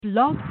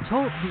Blog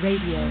Talk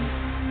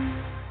Radio.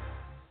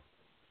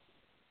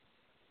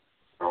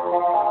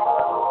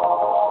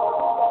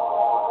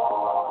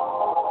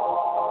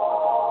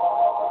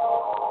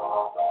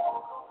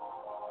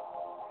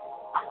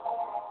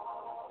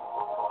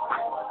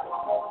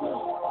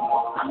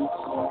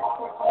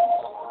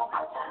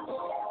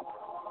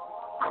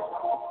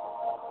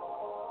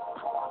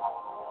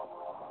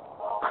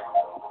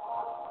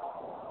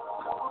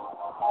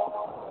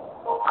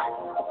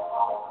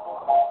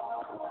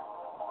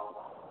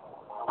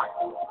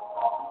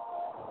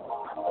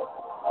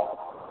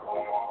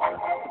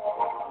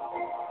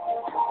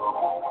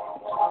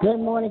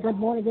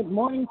 Good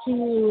morning to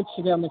you. It's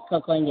your girl, Miss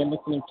Koko, and you're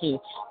listening to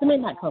the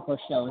Midnight Koko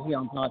Show here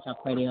on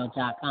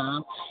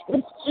blogtalkradio.com.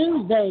 It's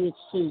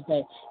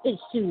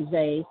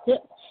Tuesday,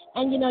 Tip,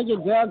 and you know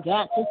your girl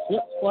got the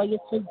tips for you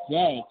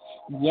today.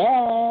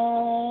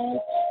 Yes.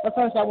 But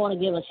first, I want to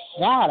give a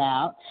shout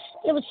out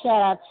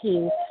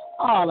to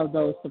all of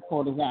those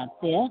supporters out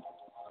there.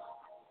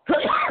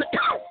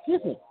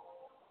 Excuse me.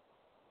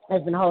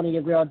 That's been holding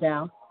your girl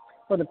down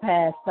for the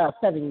past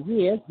 7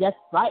 years. That's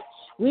right.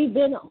 We've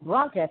been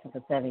broadcasting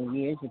for 7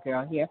 years, your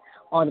girl here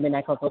on the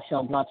Midnight Koko Show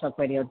on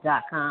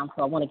blogtalkradio.com.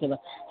 So I want to give a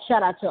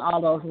shout out to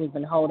all those who've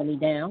been holding me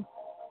down,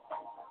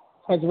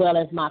 as well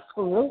as my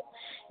crew.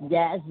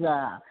 That's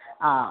shout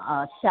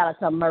out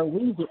to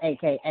Marie,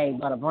 a.k.a.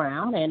 Butter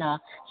Brown, and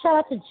shout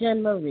out to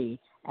Jen Marie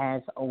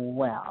as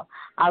well.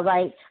 All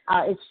right,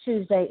 it's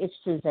Tuesday,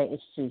 sis,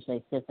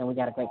 and we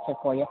got a great tip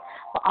for you.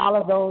 For all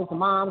of those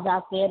moms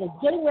out there that's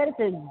getting ready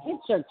to get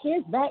your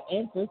kids back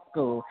into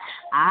school.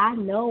 I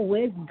know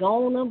it's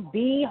going to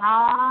be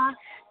hard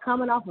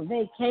coming off a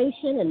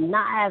vacation and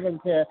not having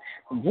to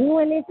do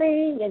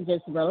anything and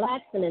just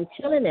relaxing and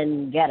chilling,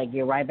 and got to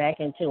get right back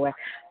into it.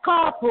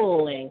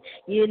 Carpooling,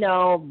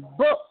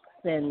 books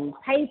and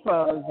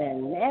papers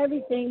and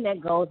everything that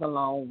goes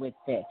along with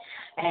it.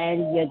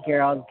 And your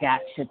girl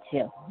got your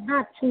tips.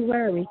 Not to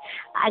worry.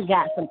 I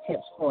got some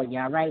tips for you,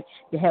 all right,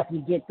 to help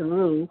you get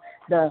through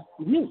the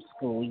new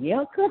school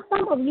year, because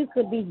some of you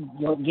could be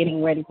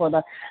getting ready for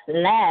the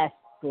last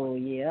school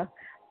year.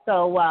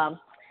 So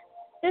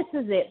this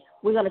is it.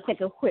 We're going to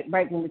take a quick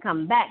break. When we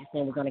come back,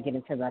 then we're going to get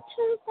into the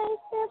Tuesday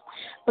tips.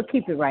 But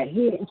keep it right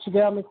here. It's your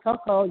girl, Miss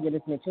Koko. You're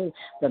listening to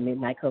the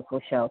Midnight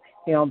Koko Show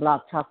here on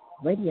Blog Talk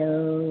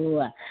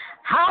Radio.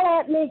 Holla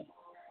at me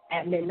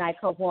at Midnight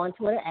Koko on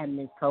Twitter and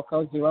Miss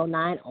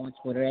Koko09 on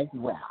Twitter as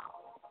well.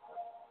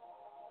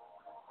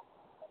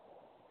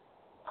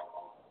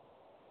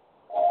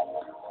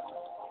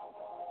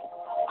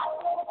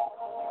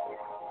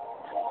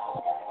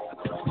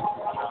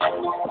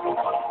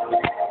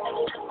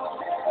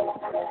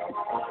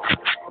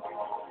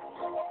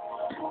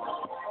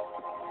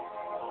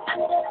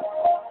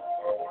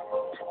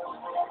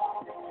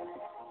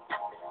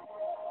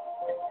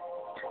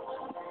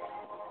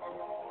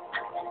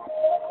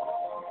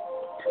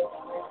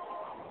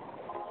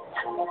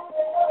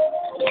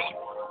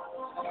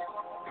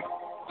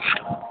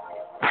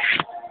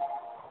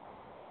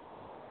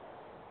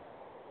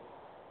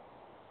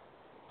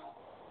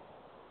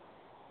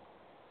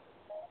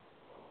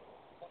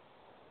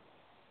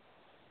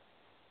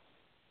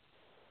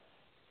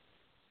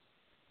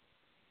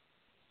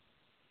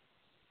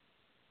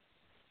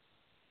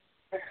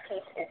 This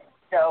piece is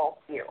so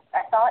cute.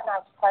 I saw it and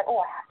I was like, I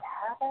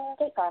have to have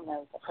a date on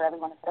those. For every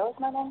one of those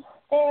moments,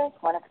 there's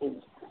one of these.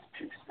 This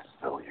piece is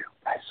so cute.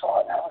 I saw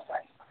it and I was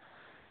like,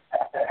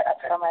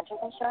 From renters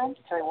insurance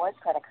to rewards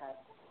credit cards,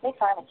 Big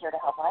Farm is here to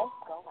help life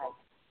go right.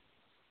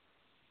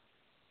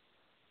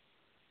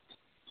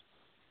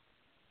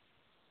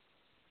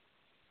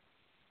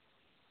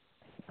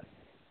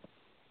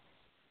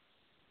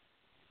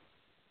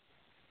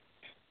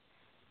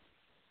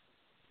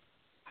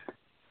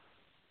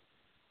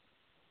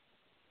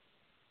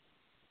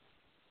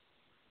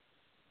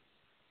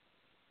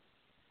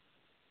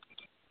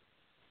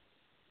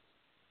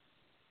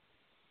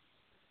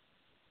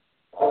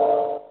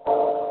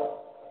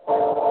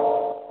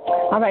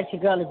 All right,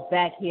 your girl is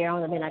back here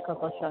on the Midnight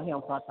Koko Show here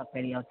on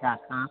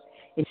blogtalkradio.com.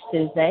 It's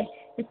Tuesday.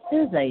 It's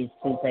Tuesday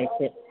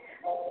Tip.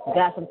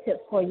 Got some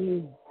tips for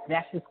you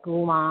back to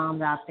school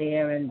moms out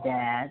there and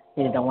dads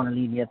who don't want to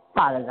leave your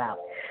fathers out.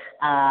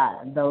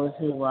 Those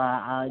who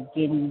are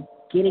get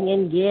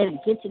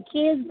your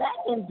kids back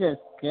into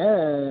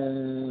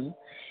school.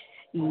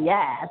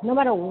 Yes, no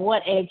matter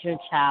what age your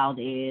child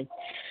is,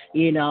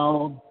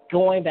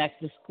 going back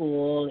to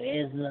school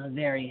is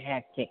very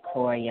hectic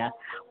for you,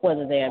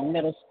 whether they're in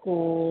middle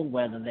school,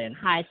 whether they're in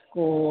high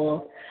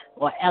school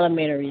or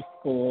elementary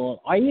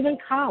school or even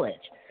college.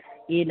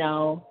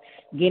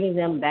 Getting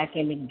them back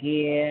into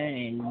gear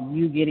and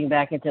you getting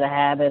back into the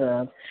habit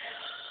of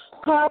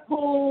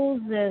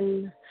carpools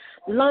and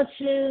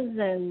lunches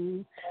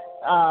and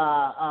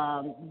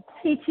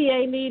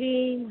PTA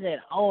meetings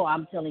and,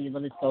 I'm telling you, the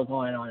list goes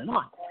on and on and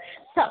on.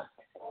 So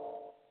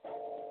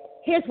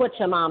here's what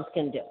your moms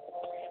can do.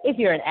 If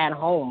you're an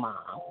at-home mom,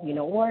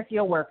 or if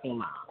you're a working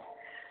mom,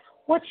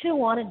 what you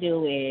want to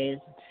do is,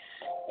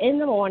 in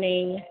the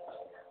morning,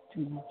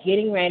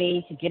 getting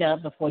ready to get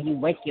up before you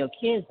wake your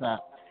kids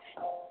up.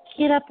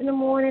 Get up in the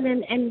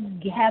morning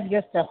and have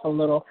yourself a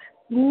little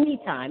me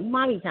time,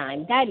 mommy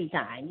time, daddy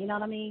time. You know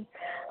what I mean?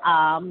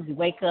 You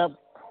wake up,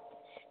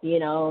 you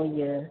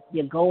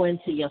go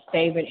into your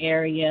favorite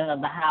area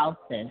of the house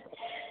and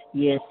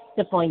you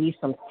sip on you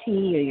some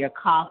tea or your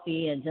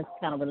coffee and just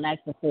kind of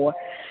relax before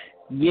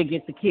you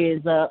get the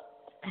kids up.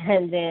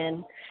 And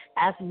then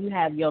after you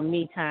have your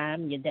me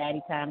time, your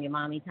daddy time, your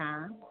mommy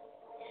time,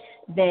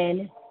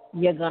 then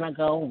you're going to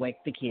go and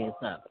wake the kids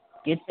up.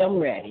 Get them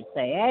ready.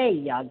 Say, hey,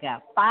 y'all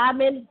got 5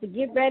 minutes to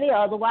get ready,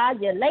 otherwise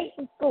you're late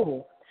for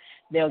school.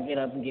 They'll get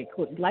up and get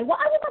quick. Like, well,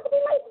 are you about to be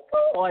late for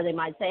school? Or they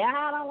might say,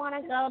 I don't want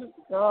to go to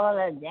school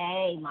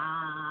today,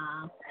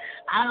 Mom.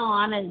 I don't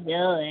want to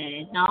do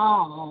it. No,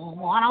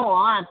 I don't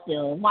want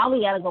to. Why we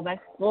got to go back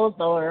to school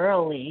so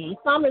early?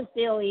 Summer's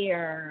still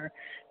here,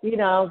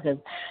 because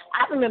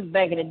I remember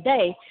back in the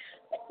day,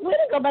 we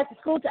didn't go back to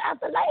school till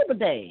after Labor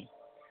Day.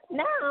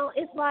 Now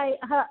it's like,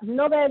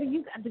 no, baby,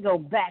 you got to go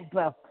back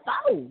before.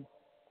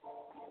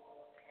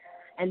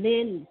 And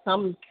then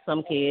some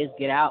kids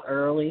get out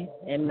early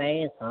in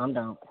May and some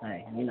don't.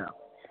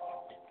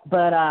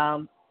 But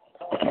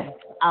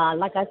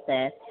like I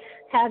said,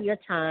 have your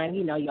time,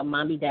 your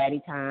mommy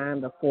daddy time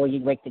before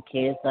you wake the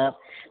kids up.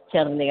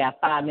 Tell them they got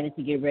 5 minutes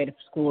to get ready for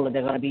school or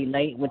they're going to be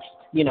late, which,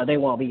 they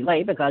won't be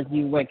late because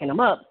you're waking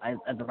them up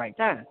at the right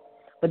time.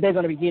 But they're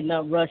going to be getting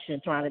up, rushing,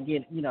 trying to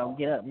get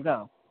up and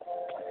go.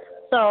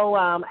 So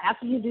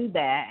after you do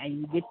that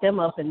and you get them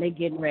up and they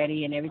getting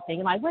ready and everything,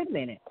 you're like, wait a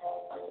minute.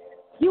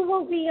 You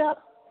woke me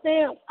up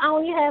saying I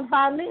only have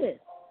 5 minutes.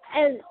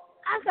 And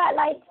I got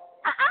like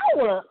an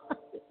hour.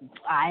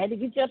 I had to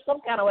get you up some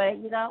kind of way,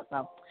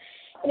 So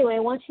anyway,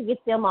 once you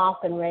get them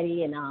off and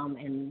ready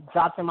and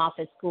drop them off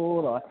at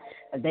school or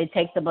if they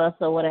take the bus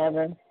or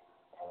whatever,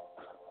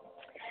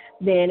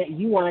 then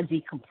you want to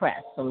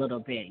decompress a little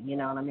bit. You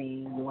know what I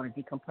mean? You want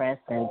to decompress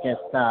and just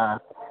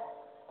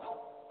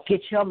get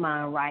your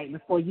mind right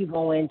before you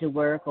go into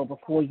work or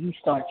before you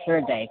start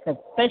your day,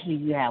 because especially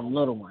if you have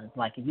little ones.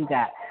 Like if you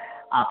got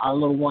a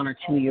little 1 or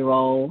 2 year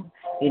old,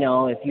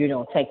 if you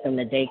don't take them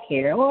to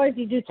daycare, or if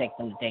you do take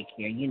them to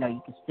daycare, you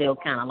can still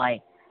kind of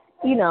like,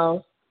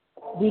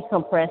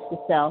 decompress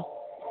yourself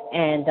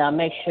and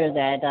make sure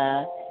that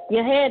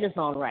your head is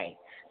on right,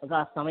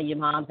 because some of your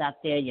moms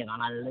out there, you're going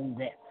to lose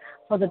it.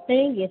 So the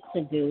thing is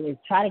to do is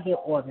try to get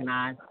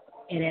organized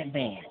in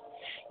advance.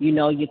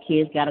 Your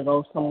kids got to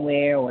go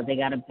somewhere or they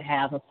got to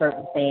have a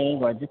certain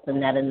thing or this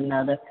and that and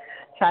another.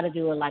 Try to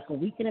do it like a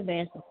week in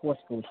advance before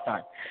school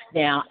starts.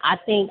 Now, I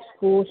think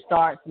school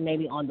starts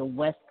maybe on the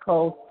West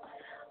Coast,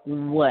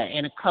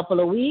 in a couple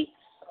of weeks?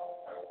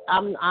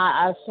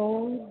 I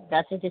assume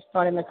that's it. They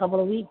start in a couple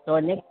of weeks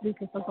or next week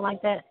or something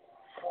like that.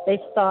 They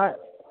start,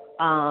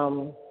 I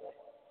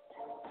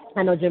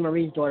know Jim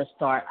Marie's daughter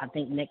start, I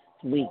think, next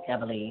week, I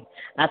believe.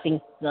 I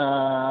think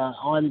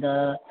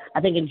I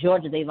think in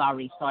Georgia they've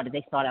already started.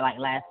 They started like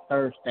last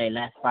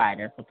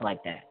Friday or something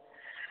like that.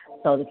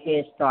 So the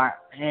kids start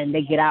and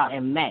they get out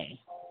in May,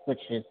 which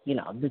is,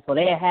 so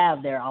they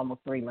have their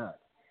almost 3 months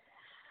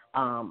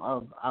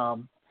of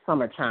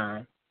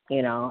summertime,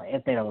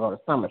 if they don't go to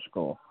summer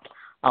school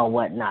or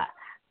whatnot.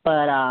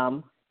 But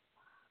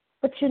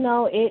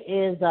it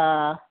is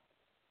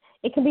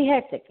it can be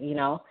hectic,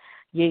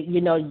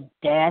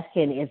 dads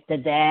can, if the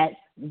dad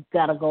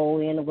got to go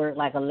in to work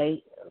like a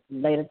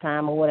later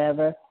time or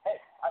whatever. Hey,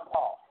 I'm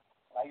Paul.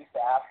 I used to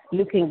ask.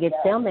 You can get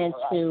them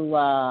into,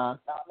 not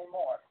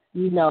anymore.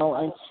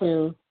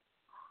 into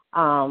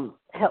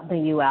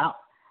helping you out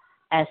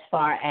as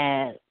far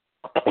as,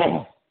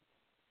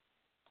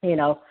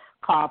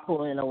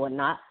 carpooling or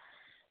whatnot.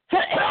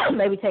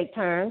 Maybe take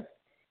turns,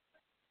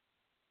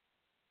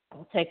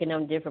 taking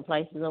them different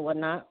places or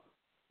whatnot.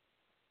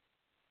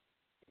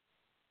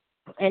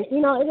 And,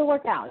 it'll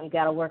work out. You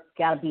got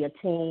to be a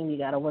team. You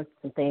got to work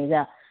some things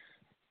out.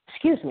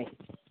 Excuse me.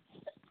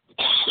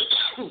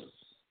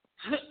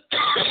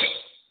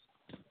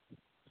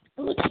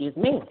 Excuse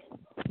me.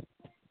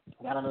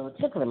 Got a little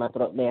tickle in my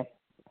throat there.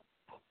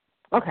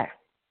 Okay.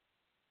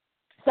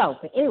 So,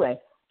 anyway,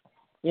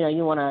 you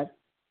want to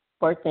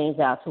work things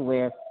out to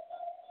where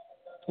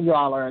you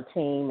all are a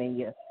team and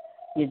you're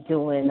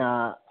doing,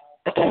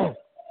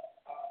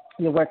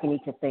 you're working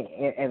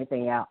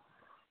everything out,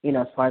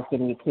 as far as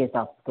getting your kids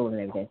off to school and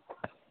everything.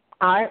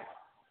 All right.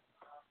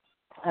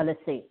 Let's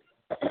see.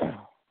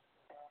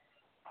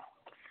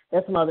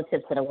 There's some other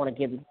tips that I want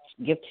to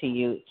give to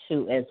you,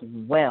 too, as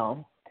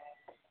well,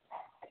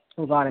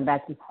 regarding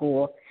back to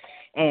school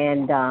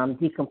and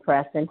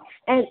decompressing.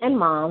 And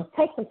moms,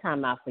 take some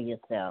time out for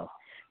yourself.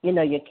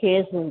 Your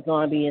kids are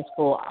going to be in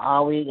school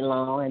all week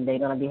long, and they're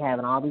going to be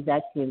having all these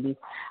activities.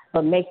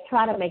 But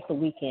try to make the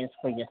weekends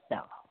for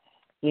yourself.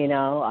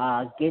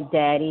 Get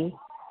daddy,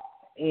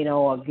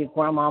 or get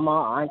grandmama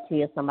or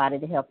auntie or somebody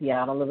to help you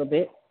out a little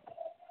bit.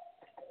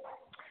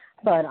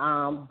 But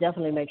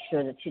definitely make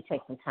sure that you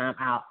take some time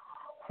out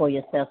for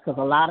yourself, because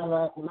a lot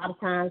of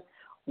times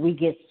we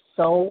get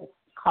so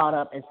caught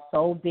up and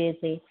so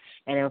busy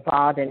and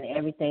involved in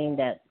everything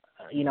that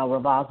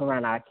revolves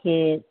around our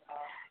kids,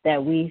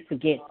 that we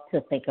forget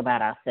to think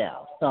about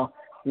ourselves. So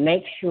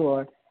make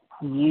sure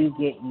you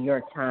get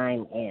your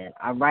time in,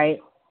 all right?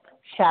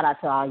 Shout out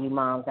to all you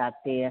moms out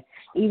there,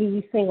 even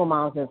you single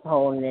moms that's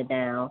holding it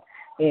down,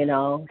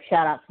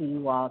 shout out to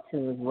you all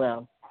too as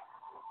well.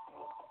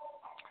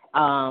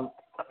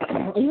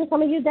 Even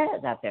some of you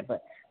dads out there,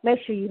 but make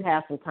sure you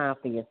have some time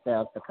for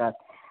yourselves because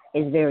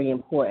it's very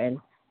important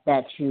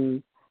that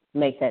you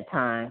make that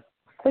time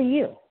for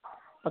you.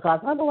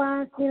 Because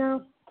otherwise,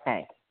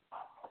 hey,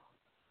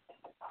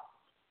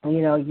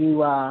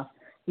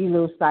 you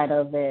lose sight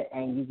of it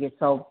and you get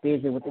so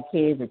busy with the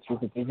kids that you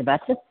forget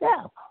about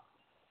yourself.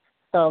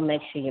 So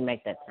make sure you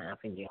make that time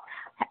for you.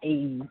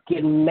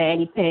 Get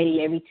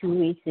mani-pedi every 2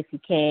 weeks if you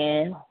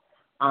can.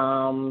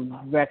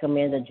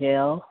 Recommend a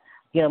gel.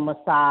 Get a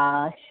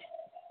massage.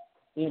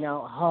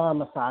 A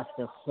massage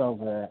feels so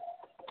good.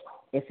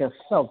 It feels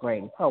so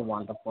great and so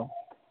wonderful,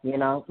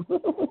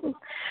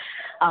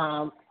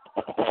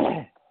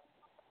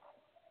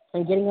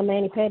 And getting a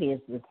mani-pedi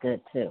is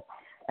good too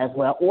as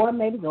well. Or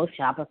maybe go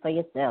shopping for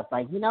yourself.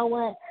 Like, you know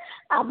what?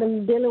 I've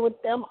been dealing with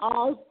them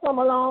all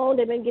summer long.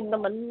 They've been getting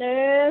on my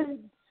nerves.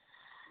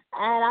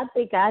 And I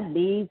think I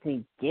need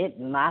to get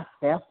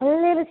myself a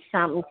little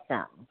something.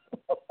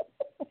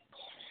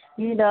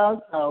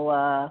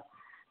 So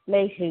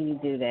make sure you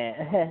do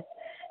that.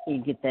 You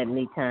get that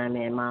me time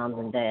in, moms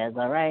and dads,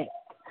 all right?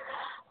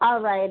 All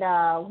right,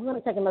 we're going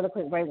to take another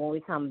quick break. When we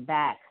come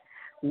back,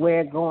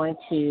 we're going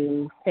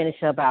to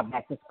finish up our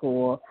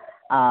back-to-school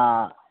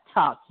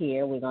talk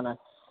here. We're going to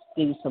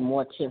give you some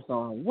more tips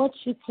on what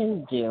you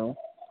can do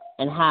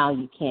and how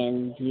you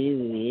can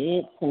do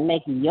it to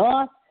make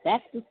your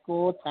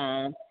back-to-school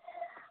time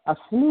a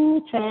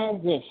smooth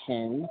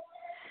transition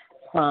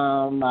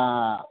from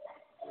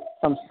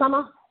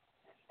summer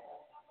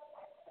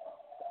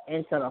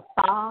into the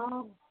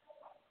fall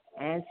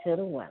and to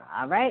the winter.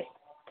 All right?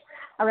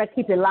 All right,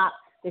 keep it locked.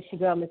 It's your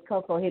girl, Miss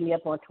Koko. Hit me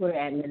up on Twitter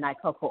at Midnight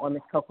Koko or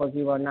Miss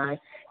Koko09.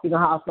 You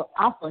can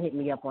also hit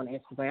me up on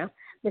Instagram,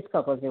 Miss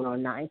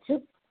Koko09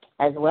 too,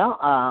 as well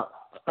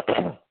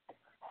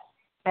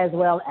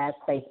as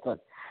Facebook.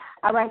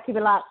 All right, keep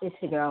it locked. It's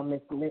your girl,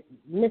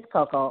 Miss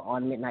Koko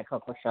on Midnight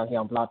Koko Show here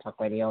on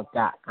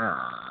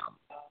blogtalkradio.com.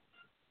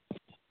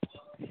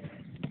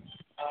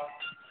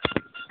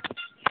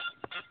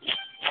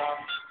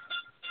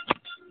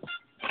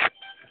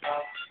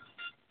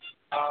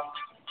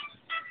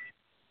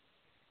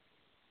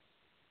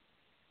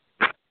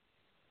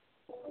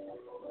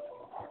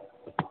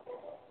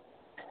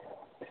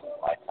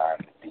 My time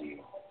to be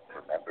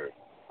remembered.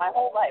 My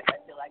whole life, I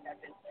feel like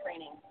I've been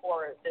training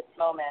for this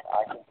moment.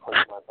 I can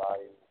push my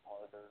body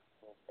harder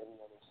than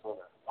any other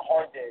swimmer.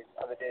 Hard days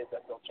are the days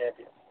that feel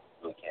champion.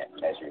 We can't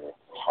measure it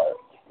hard.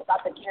 It's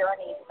about the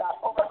journey. It's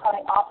about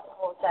overcoming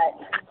obstacles that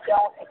you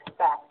don't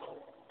expect.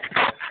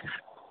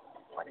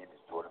 My name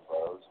is Jordan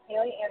Bose.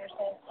 Haley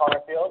Anderson.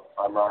 Connor Field.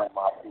 I'm Ryan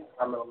Mossy.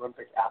 I'm an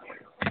Olympic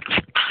athlete.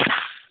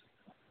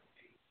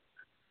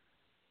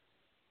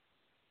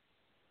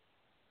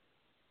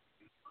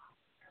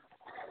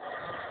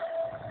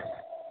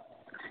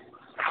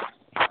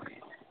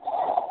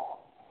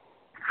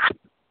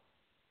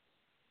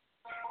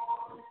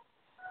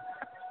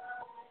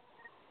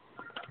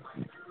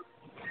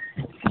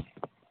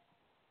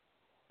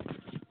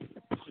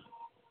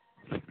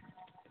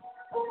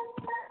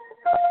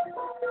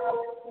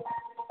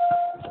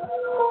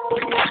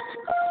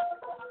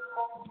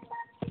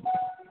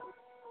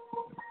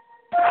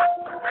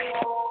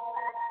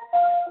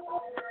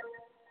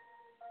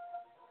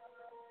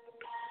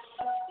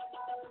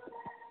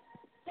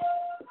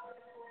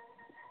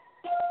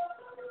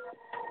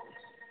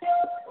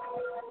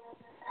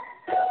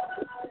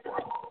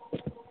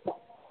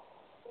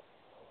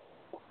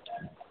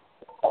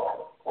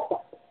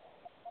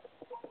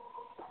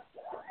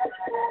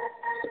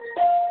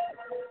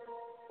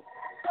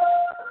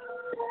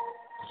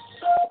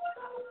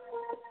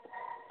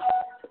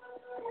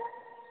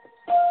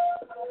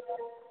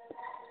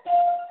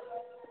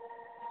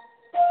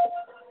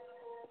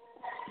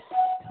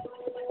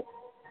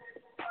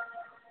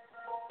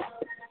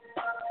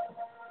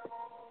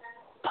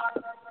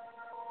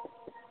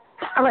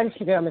 All right, it's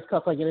your girl, Miss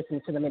Koko. You're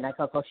listening to the Midnight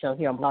Koko Show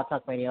here on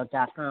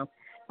blogtalkradio.com.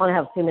 I only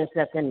have a few minutes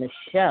left in the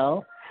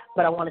show,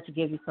 but I wanted to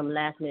give you some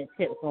last-minute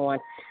tips on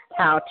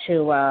how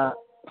to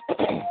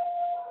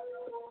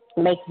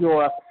make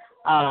your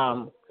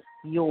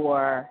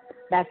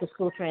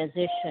back-to-school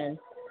transition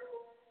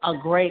a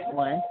great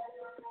one.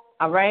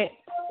 All right?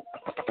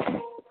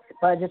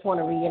 But I just want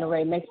to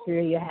reiterate, make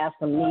sure you have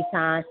some me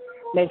time.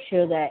 Make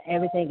sure that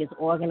everything is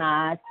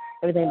organized,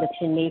 everything that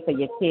you need for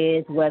your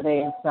kids, whether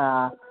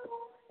it's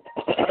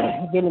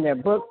getting their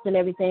books and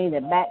everything,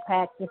 their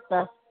backpacks and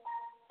stuff.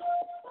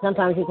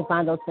 Sometimes you can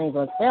find those things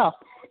on sale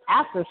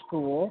after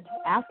school,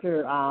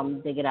 after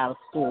they get out of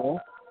school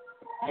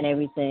and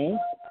everything.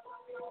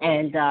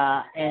 And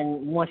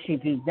once you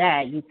do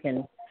that, you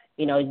can,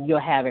 you'll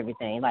have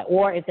everything.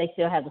 Or if they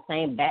still have the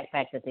same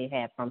backpack that they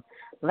had from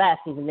last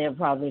season, they'll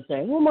probably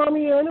say, "Well,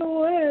 Mommy, I don't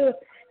want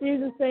use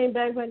the same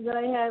backpack that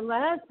I had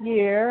last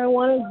year. I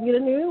want to get a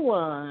new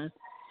one.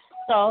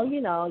 So,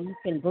 you know, you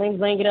can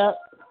bling it up,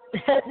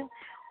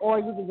 or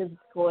you can just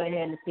go ahead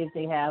and see if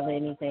they have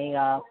anything.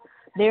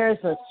 There's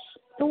a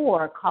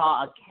store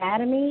called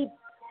Academy.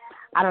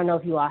 I don't know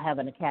if you all have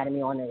an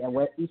Academy on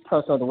the East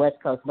Coast or the West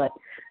Coast, but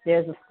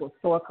there's a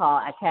store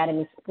called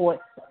Academy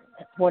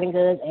Sporting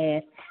Goods,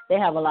 and they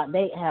have a lot.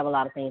 They have a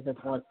lot of things that's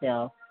on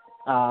sale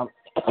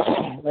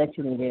that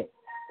you can get,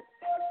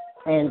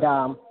 and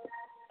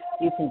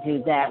you can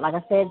do that. Like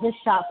I said,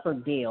 just shop for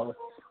deals.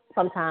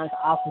 Sometimes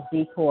Office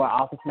Depot or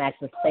Office Max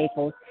or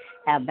Staples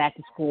have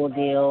back-to-school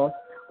deals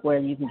where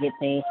you can get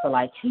things for,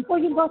 like, cheap. Or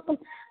you can go some,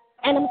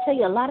 and I'm going to tell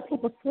you, a lot of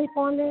people sleep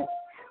on this,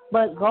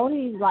 but go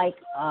to, like,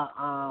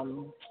 a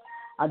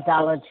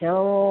Dollar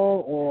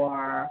General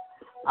or,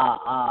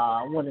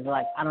 what is it,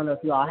 like, I don't know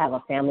if you all have a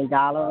Family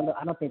Dollar.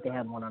 I don't think they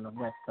have one on the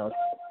West Coast.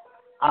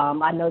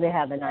 I know they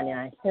have the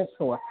 99-cent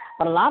store.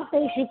 But a lot of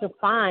things you can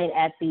find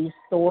at these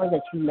stores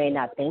that you may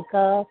not think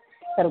of,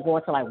 instead of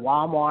going to, like,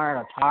 Walmart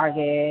or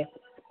Target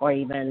or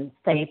even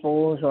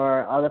Staples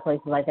or other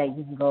places like that.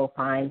 You can go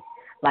find,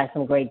 like,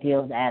 some great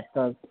deals at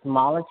the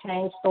smaller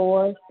chain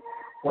stores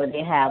where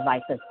they have,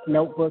 like, the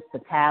notebooks, the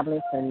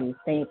tablets, and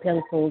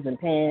pencils and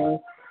pens,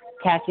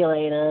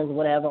 calculators,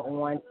 whatever,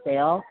 on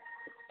sale,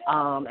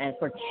 and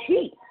for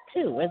cheap,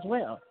 too, as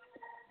well.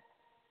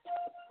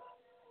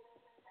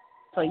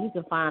 So you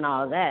can find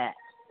all that,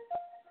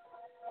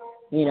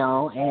 you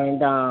know, and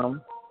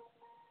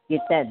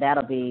get that.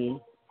 That'll be,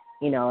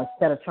 you know,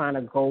 instead of trying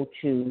to go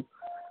to,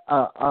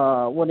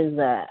 what is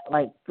that?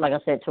 Like I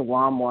said, to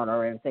Walmart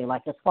or anything.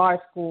 Like, as far as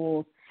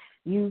schools,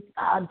 there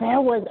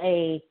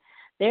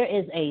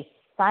is a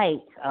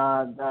site.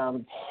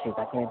 Shoot,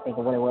 I can't think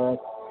of what it was,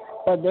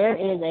 but there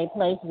is a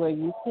place where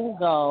you can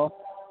go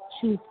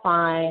to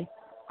find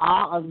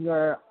all of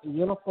your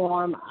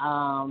uniform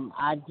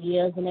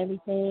ideas and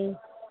everything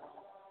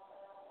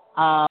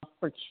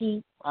for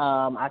cheap.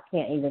 I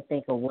can't even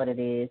think of what it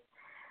is,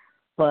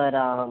 but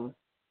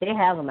they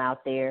have them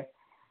out there.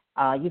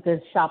 You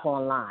can shop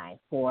online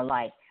for,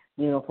 like,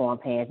 uniform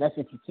pants. That's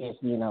if your kids,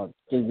 you know,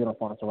 do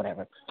uniforms or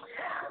whatever.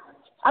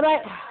 All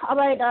right.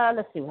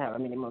 Let's see how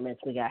many more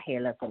minutes we got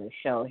here left on the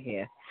show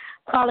here.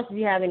 Call us if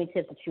you have any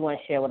tips that you want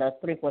to share with us,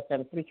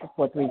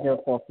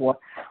 347-324-3044.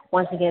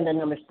 Once again, the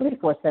number is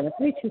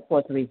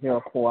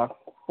 347-324-3044.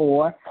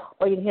 Or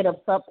you can hit us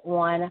up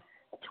on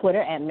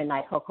Twitter at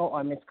Midnight Koko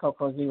or Miss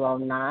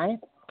Koko09.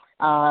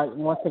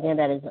 Once again,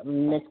 that is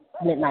Miss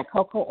Midnight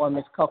Koko or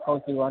Miss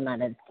Koko09.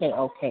 That is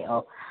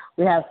Koko.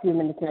 We have a few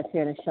minutes left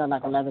here in the show,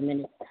 like 11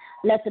 minutes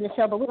left in the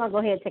show, but we're going to go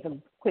ahead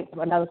and take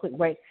another quick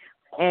break,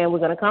 and we're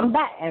going to come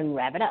back and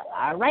wrap it up.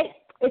 All right?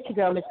 It's your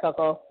girl, Miss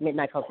Koko,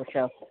 Midnight Koko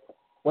Show.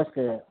 What's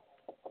good?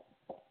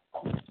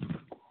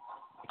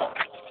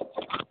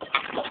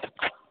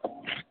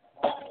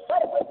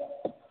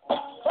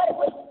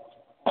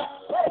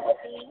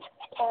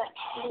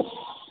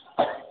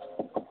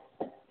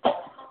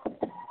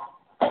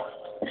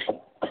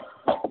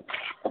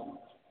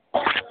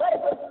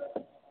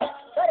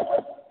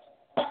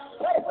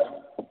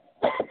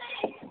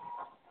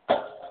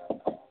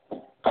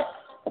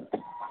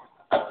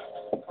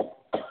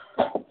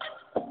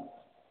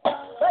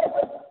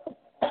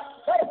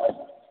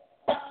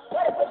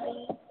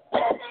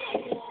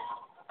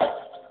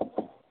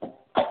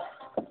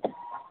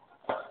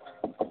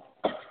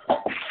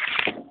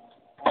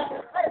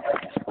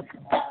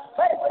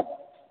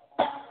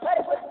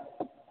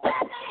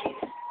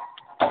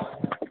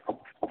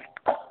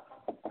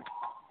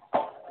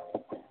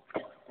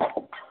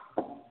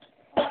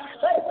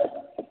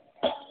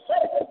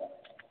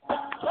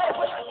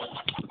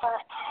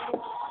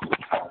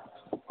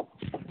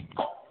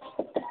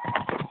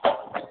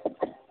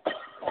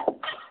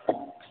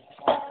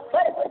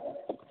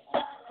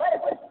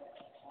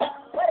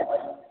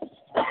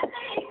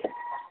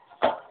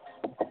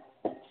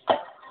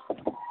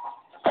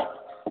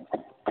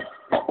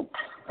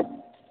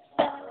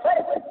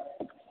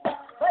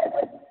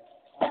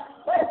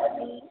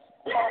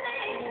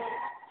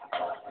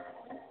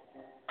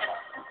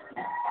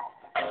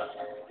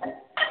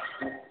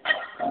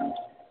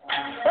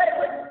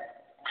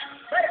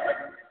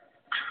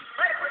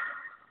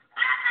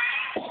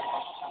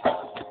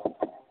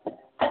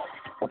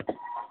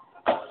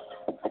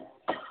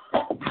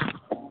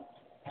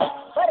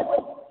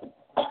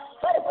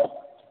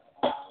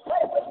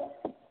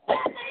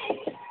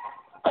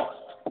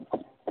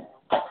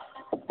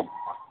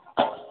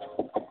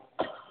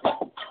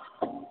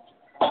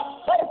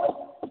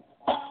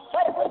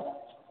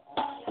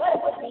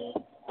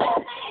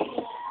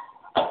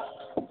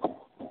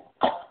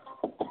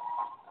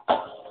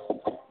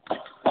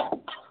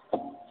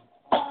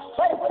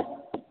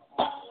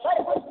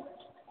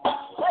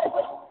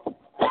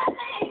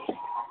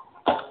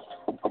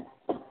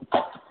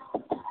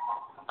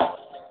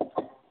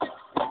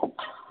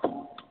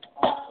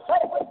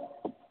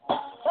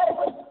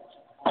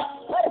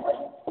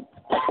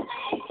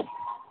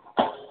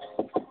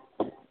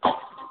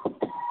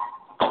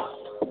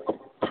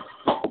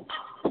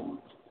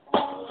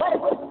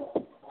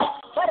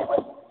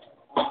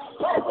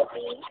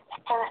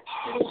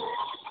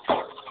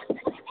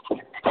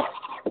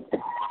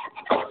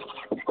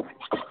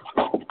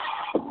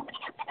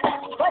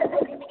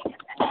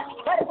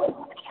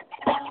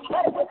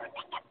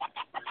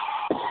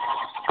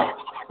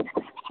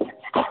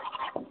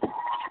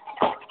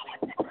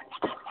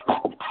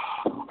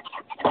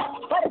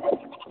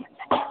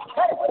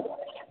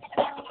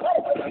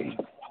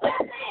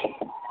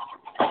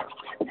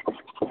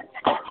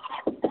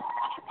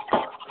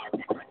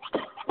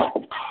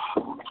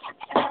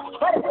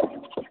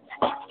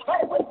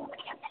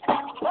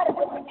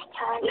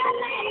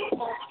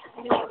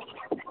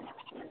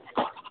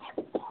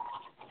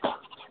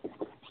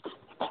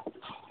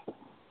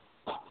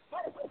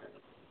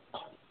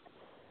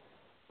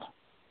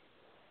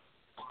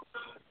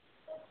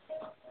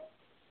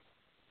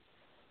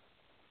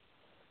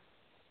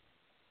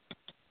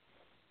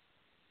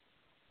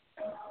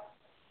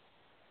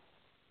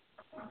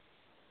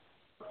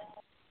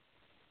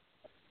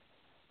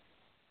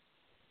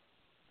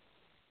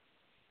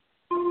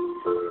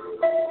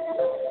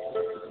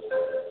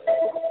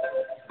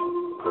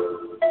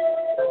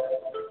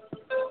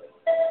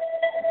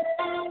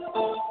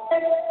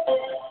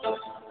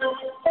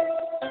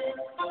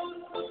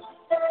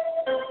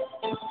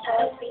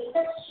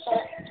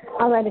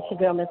 All right, it's your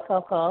girl, Miss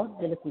Koko.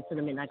 You're listening to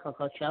the Midnight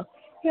Koko Show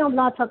here on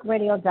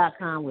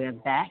blogtalkradio.com. We're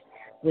back.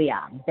 We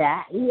are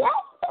back. Yes!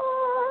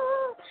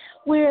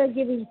 We're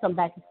giving you some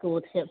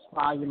back-to-school tips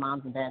for all your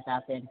moms and dads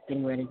out there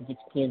getting ready to get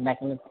your kids back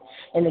in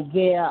the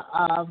gear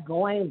of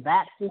going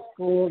back to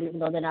school, even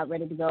though they're not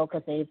ready to go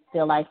because they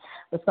feel like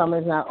the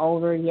summer's not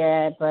over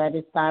yet, but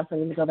it's time for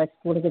them to go back to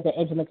school to get their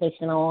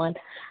education on.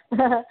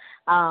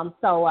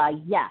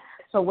 Yeah.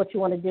 So what you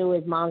want to do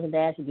is, moms and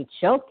dads, to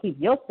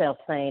keep yourself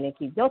sane and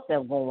keep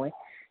yourself going,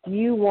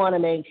 you want to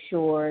make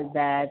sure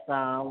that,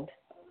 that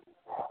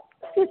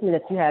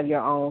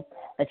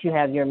you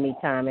have your me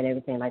time and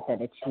everything like that,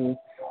 that you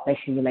make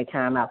sure you make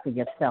time out for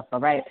yourself, all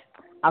right?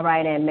 All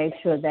right, and make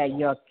sure that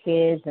your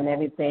kids and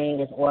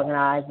everything is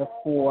organized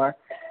before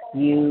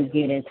you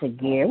get into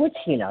gear, which,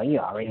 you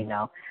already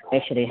know.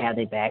 Make sure they have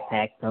their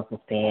backpacks, pencils,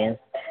 pens,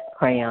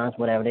 crayons,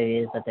 whatever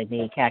it is that they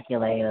need,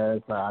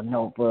 calculators,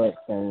 notebooks,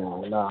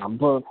 and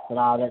books, and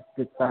all that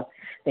good stuff.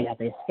 They got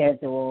their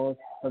schedules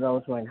for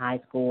those who are in high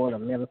school or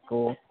middle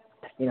school,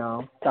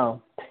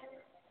 So,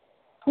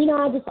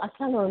 I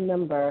kind of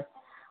remember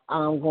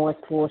going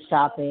school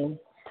shopping.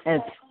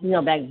 And,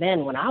 back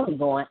then when I was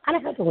going, I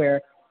didn't have to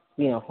wear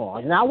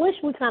uniforms. And I wish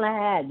we kind of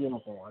had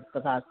uniforms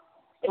because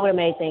it would have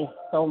made things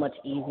so much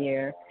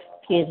easier.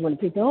 Kids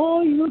wouldn't be,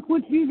 oh, look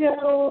what you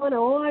got on.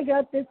 Oh, I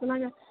got this and I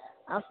got.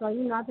 So,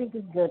 I think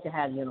it's good to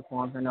have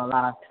uniforms. I know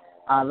a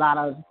lot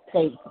of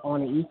states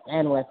on the East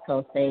and West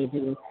Coast,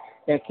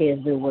 their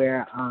kids do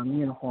wear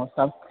uniforms.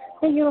 So, I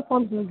think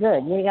uniforms is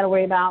good. You ain't got to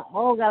worry about,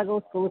 got to go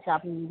school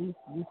shopping.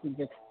 You can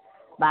just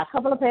buy a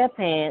couple of pair of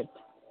pants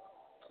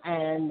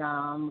and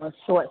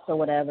shorts or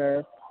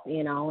whatever,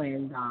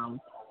 and,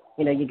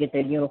 you get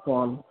their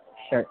uniform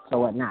shirts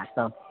or whatnot.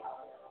 So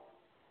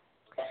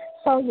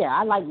yeah,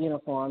 I like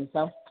uniforms.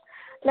 So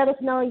let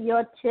us know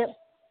your tips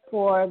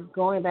for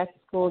going back to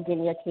school,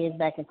 getting your kids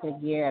back into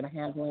gear and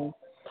handling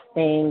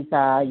things.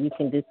 You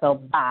can do so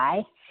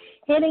by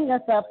hitting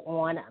us up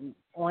on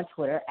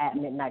Twitter at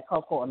Midnight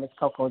Koko or Miss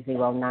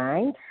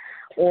Koko09.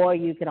 Or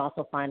you can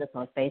also find us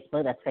on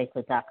Facebook. That's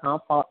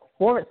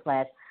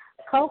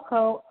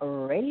facebook.com/Koko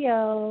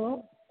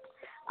Radio.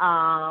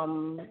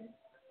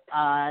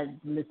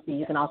 Let's see.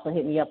 You can also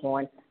hit me up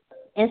on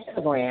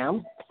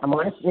Instagram. I'm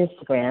on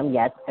Instagram,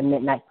 yes, at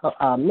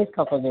Miss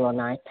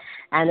Koko09.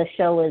 And the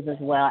show is as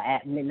well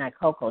at Midnight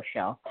Koko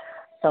Show.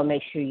 So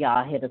make sure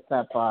y'all hit us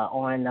up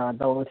on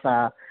those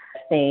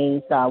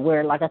things.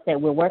 Like I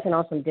said, we're working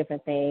on some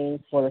different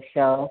things for the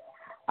show.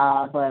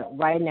 But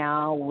right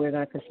now, we're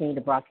going to continue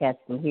to broadcast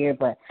from here.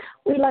 But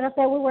like I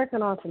said, we're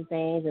working on some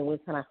things, and we're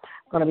kind of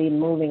going to be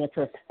moving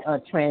into a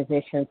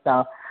transition.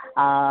 So,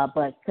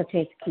 but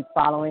continue to keep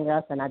following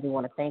us. And I do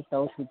want to thank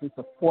those who do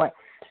support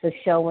the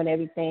show and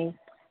everything.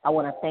 I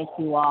want to thank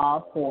you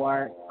all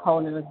for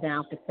holding us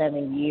down for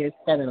 7 years,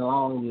 7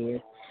 long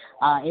years.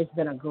 It's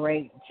been a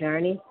great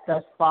journey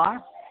thus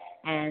far,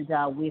 and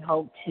we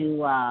hope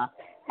to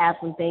have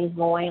some things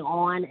going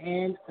on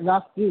in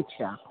the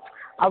future.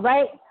 All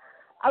right,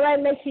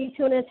 make sure you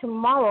tune in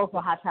tomorrow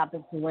for Hot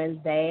Topics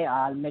Wednesday.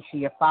 Make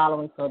sure you're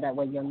following so that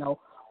way you'll know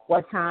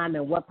what time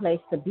and what place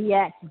to be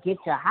at to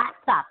get your hot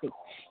topics.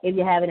 If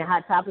you have any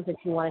hot topics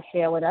that you want to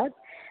share with us,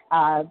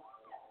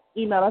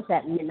 email us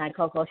at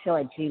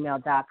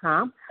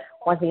midnightkokoshow@gmail.com.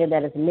 Once again,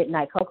 that is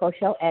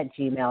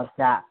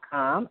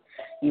midnightkokoshow@gmail.com.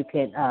 You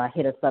can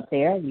hit us up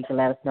there. You can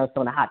let us know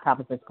some of the hot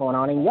topics that's going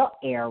on in your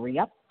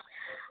area.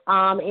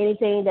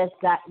 Anything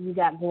you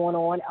got going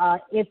on.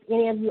 If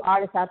any of you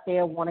artists out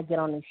there want to get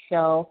on the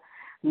show,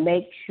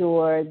 make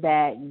sure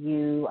that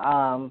you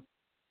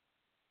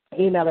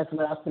email us.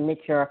 We'll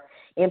submit your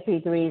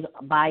MP3s,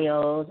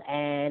 bios,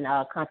 and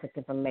contact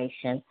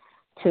information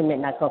to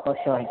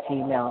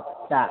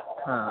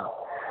midnightkokoshow@gmail.com.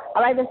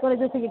 All right, that's going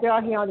to do for your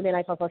girl here on the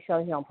Midnight Koko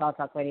Show here on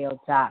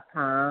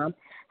blogtalkradio.com.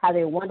 Have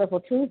a wonderful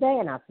Tuesday,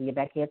 and I'll see you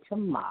back here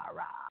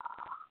tomorrow.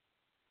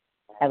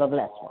 Have a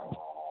blessed one.